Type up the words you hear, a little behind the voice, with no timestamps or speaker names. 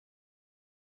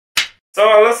So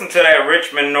I listened to that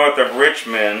Richmond, north of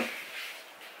Richmond.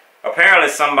 Apparently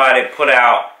somebody put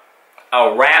out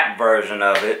a rap version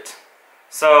of it.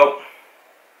 So,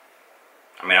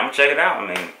 I mean, I'm gonna check it out. I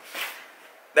mean,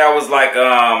 that was like,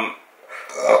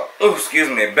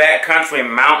 backcountry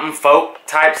mountain folk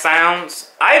type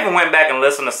sounds. I even went back and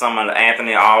listened to some of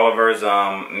Anthony Oliver's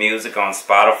music on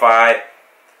Spotify.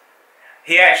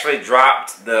 He actually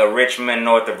dropped the Richmond,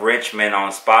 north of Richmond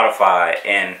on Spotify,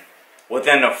 and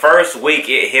within the first week,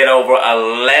 it hit over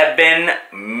 11.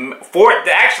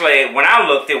 Actually, when I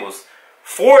looked, it was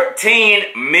 14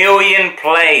 million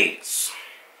plays.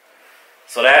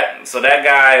 So that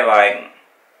guy, like,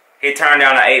 he turned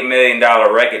down an $8 million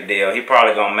record deal. He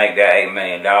probably gonna make that $8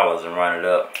 million and run it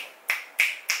up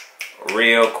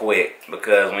real quick.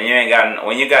 Because when you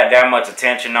got that much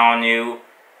attention on you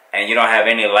and you don't have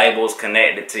any labels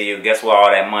connected to you, guess where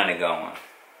all that money going?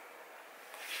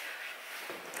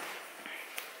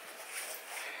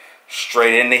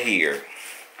 Straight into here.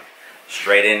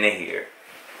 Straight into here.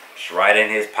 It's right in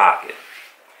his pocket.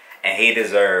 And he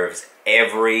deserves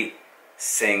every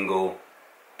single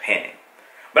penny.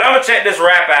 But I'm going to check this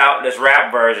rap out, this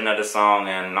rap version of the song,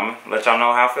 and I'm going to let y'all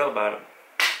know how I feel about it.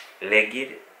 Let's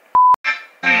get it.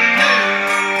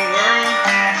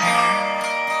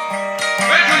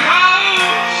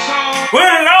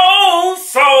 Well, no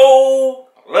soul.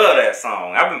 I love that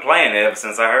song. I've been playing it ever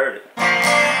since I heard it.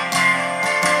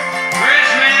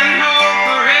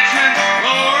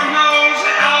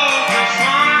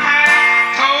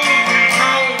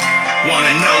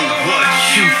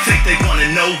 They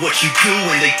wanna know what you do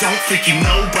and they don't think you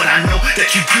know, but I know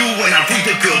that you do when I read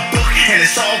a good book and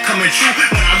it's all coming true.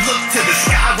 When I look to the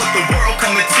sky, what the world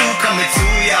coming to,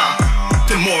 y'all.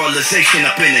 Demoralization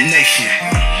up in the nation.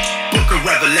 Book of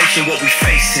Revelation, what we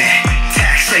facing.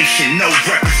 Taxation, no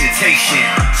representation.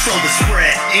 Slow the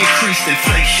spread, increased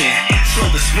inflation.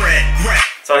 Slow the spread.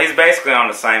 So he's basically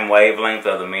on the same wavelength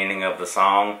of the meaning of the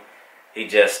song. He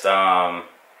just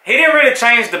he didn't really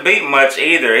change the beat much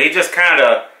either. He just kind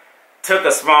of took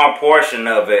a small portion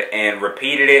of it and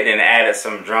repeated it and added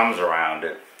some drums around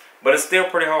it. But it's still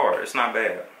pretty hard. It's not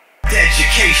bad.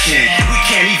 Education, we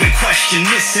can't even question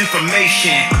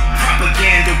misinformation.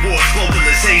 Propaganda wars,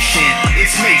 globalization.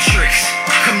 It's matrix,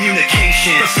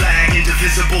 communication. The flag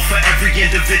indivisible for every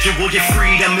individual. Your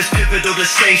freedom is pivotal to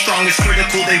stay strong. It's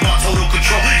critical, they want total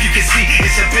control. You can see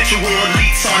it's habitual.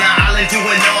 Elites on an island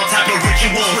doing all type of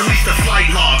rituals. Release the flight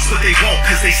logs, but they won't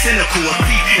cause they cynical. A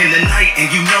thief in the night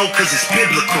and you know cause it's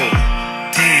biblical.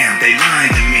 Damn, they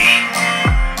lying to me.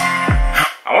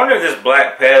 I wonder if this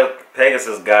Black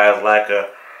Pegasus guy is like a...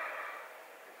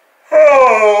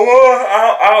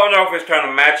 I don't know if he's trying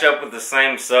to match up with the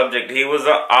same subject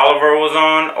Oliver was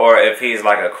on, or if he's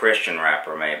like a Christian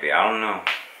rapper maybe. I don't know.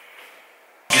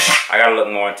 I gotta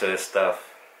look more into this stuff.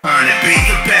 Trying to be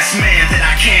the best man that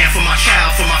I can for my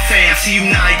child, for my fam. See,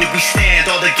 united we stand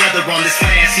all together on this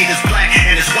land. See, there's black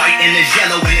and there's white and there's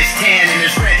yellow and there's tan and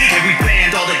there's red, and we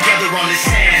band all together on this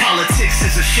sand. Politics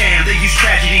is a sham. They use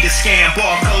tragedy to scam.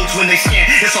 Barcodes when they scan.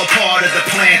 It's all part of the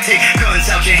plan. Take guns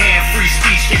out your hand. Free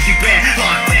speech gets you banned.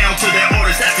 Locked down to their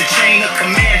orders. That's the chain of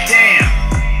command. Damn.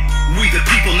 We the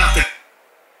people, not the...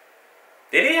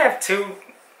 Did he have two...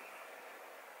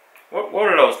 What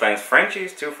are those things?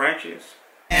 Frenchies? Two Frenchies?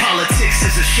 Politics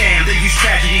is a sham. They use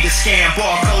tragedy to scam.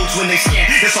 Barcodes when they scan.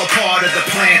 It's all part of the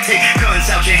plan. Take guns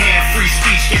out your hand. Free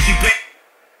speech gets you banned.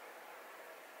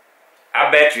 I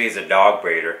bet you he's a dog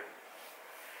breeder.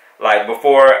 Like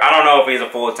before, I don't know if he's a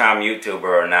full-time YouTuber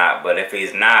or not, but if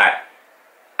he's not,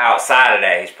 outside of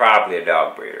that, he's probably a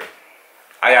dog breeder.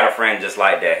 I got a friend just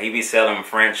like that. He be selling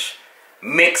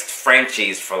mixed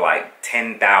Frenchies for like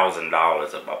 $10,000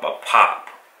 a pop.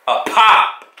 A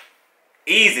pop!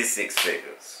 Easy 6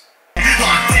 figures.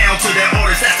 Locked down to their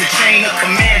orders, that's the chain of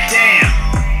command. Damn.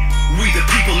 We the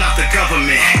people, not the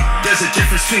government. There's a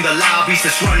difference between the lobbies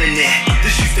that's running it.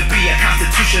 This used to be a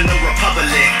constitutional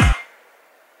republic.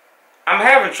 I'm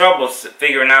having trouble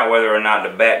figuring out whether or not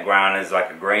the background is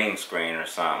like a green screen or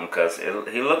something, because it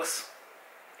looks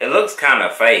kind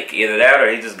of fake. Either that or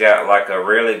he just got like a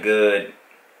really good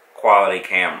quality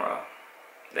camera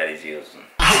that he's using.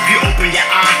 I hope you open your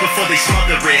eyes before they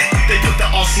smother it. They put the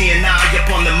all-seeing eye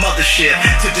up on the mothership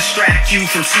to distract you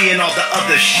from seeing all the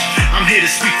other I'm here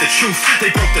to speak the truth.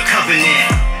 They broke the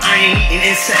covenant. I ain't eating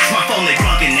insects, my phone they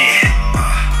bugging it.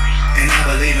 And I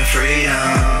believe in freedom.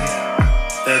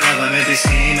 The government be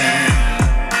scheming.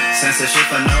 Censorship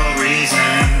for no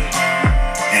reason.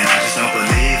 And I just don't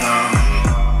believe them.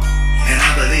 And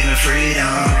I believe in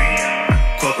freedom.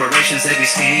 Corporations they be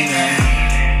scheming.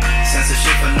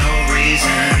 Censorship for no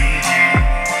reason.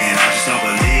 And I just don't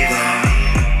believe them.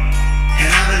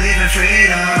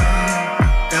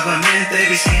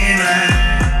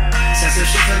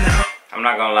 I'm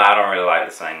not gonna lie, I don't really like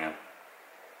the singing.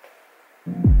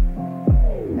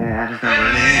 Yeah, I just don't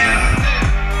really.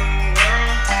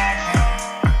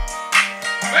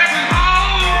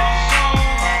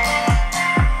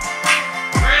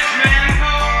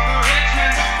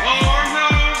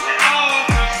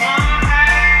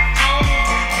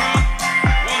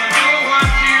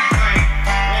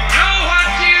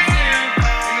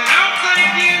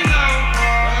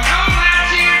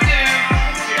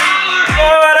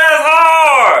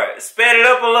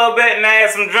 A little bit and add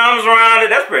some drums around it.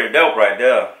 That's pretty dope right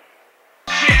there.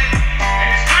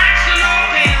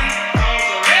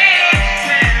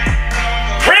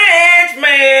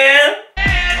 Richmond!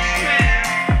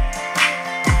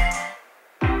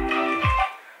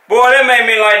 Boy, that made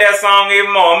me like that song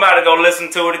even more. I'm about to go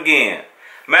listen to it again.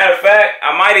 Matter of fact,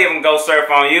 I might even go surf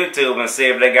on YouTube and see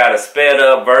if they got a sped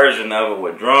up version of it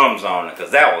with drums on it,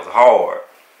 because that was hard.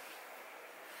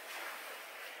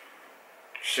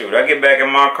 Shoot, I get back in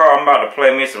my car, I'm about to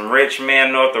play me some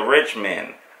Richmond north of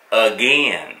Richmond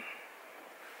again.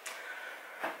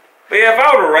 But yeah, if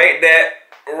I were to rate that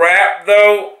rap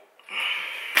though,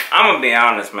 I'm gonna be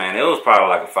honest, man, it was probably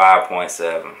like a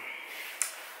 5.7.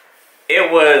 It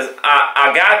was,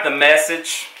 I got the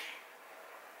message.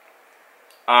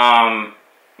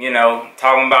 You know,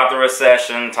 talking about the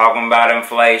recession, talking about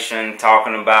inflation,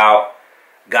 talking about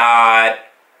God,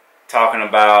 talking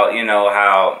about, you know,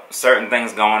 how certain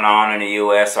things going on in the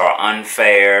U.S. are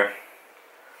unfair.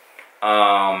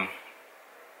 I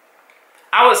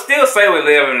would still say we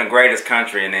live in the greatest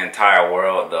country in the entire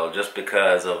world, though, just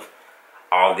because of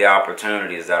all the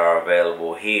opportunities that are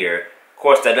available here. Of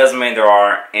course, that doesn't mean there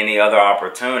aren't any other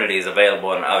opportunities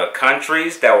available in other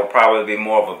countries that will probably be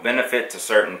more of a benefit to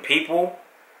certain people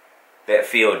that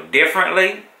feel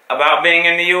differently about being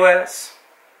in the U.S.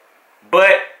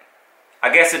 But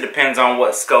I guess it depends on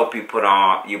what scope you put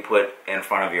in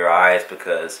front of your eyes,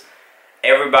 because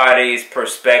everybody's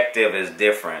perspective is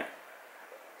different.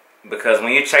 Because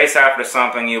when you chase after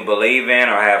something you believe in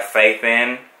or have faith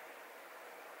in,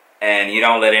 and you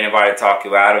don't let anybody talk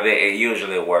you out of it, it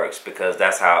usually works, because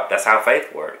that's how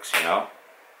faith works, you know.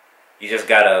 You just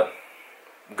gotta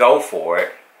go for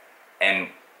it and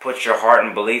put your heart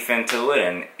and belief into it,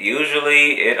 and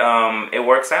usually it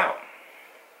works out.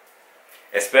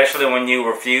 Especially when you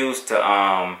refuse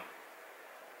to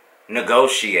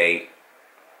negotiate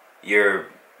your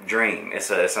dream. It's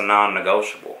a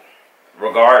non-negotiable,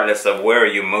 regardless of where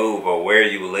you move or where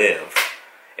you live.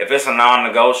 If it's a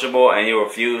non-negotiable and you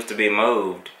refuse to be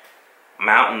moved,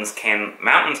 mountains can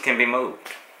be moved.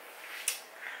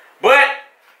 But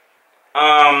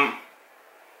the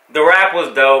rap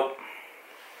was dope,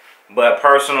 but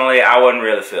personally I wasn't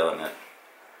really feeling it.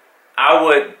 I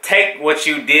would take what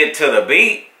you did to the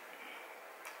beat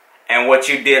and what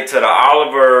you did to the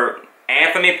Oliver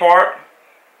Anthony part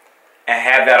and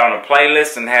have that on a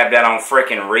playlist and have that on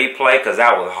freaking replay, because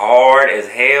that was hard as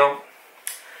hell.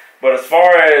 But as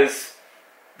far as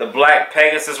the Black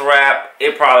Pegasus rap,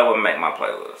 it probably wouldn't make my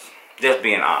playlist. Just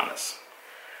being honest.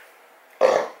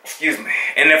 Excuse me.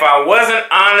 And if I wasn't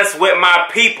honest with my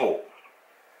people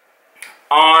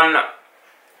on,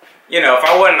 you know, if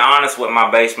I wasn't honest with my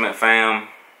basement fam,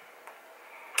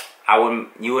 I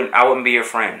wouldn't be your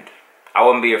friend. I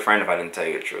wouldn't be your friend if I didn't tell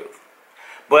you the truth.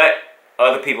 But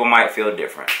other people might feel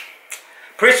different.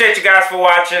 Appreciate you guys for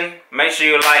watching. Make sure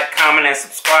you like, comment, and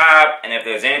subscribe. And if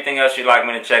there's anything else you'd like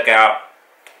me to check out,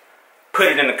 put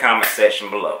it in the comment section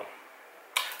below.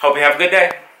 Hope you have a good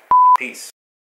day. Peace.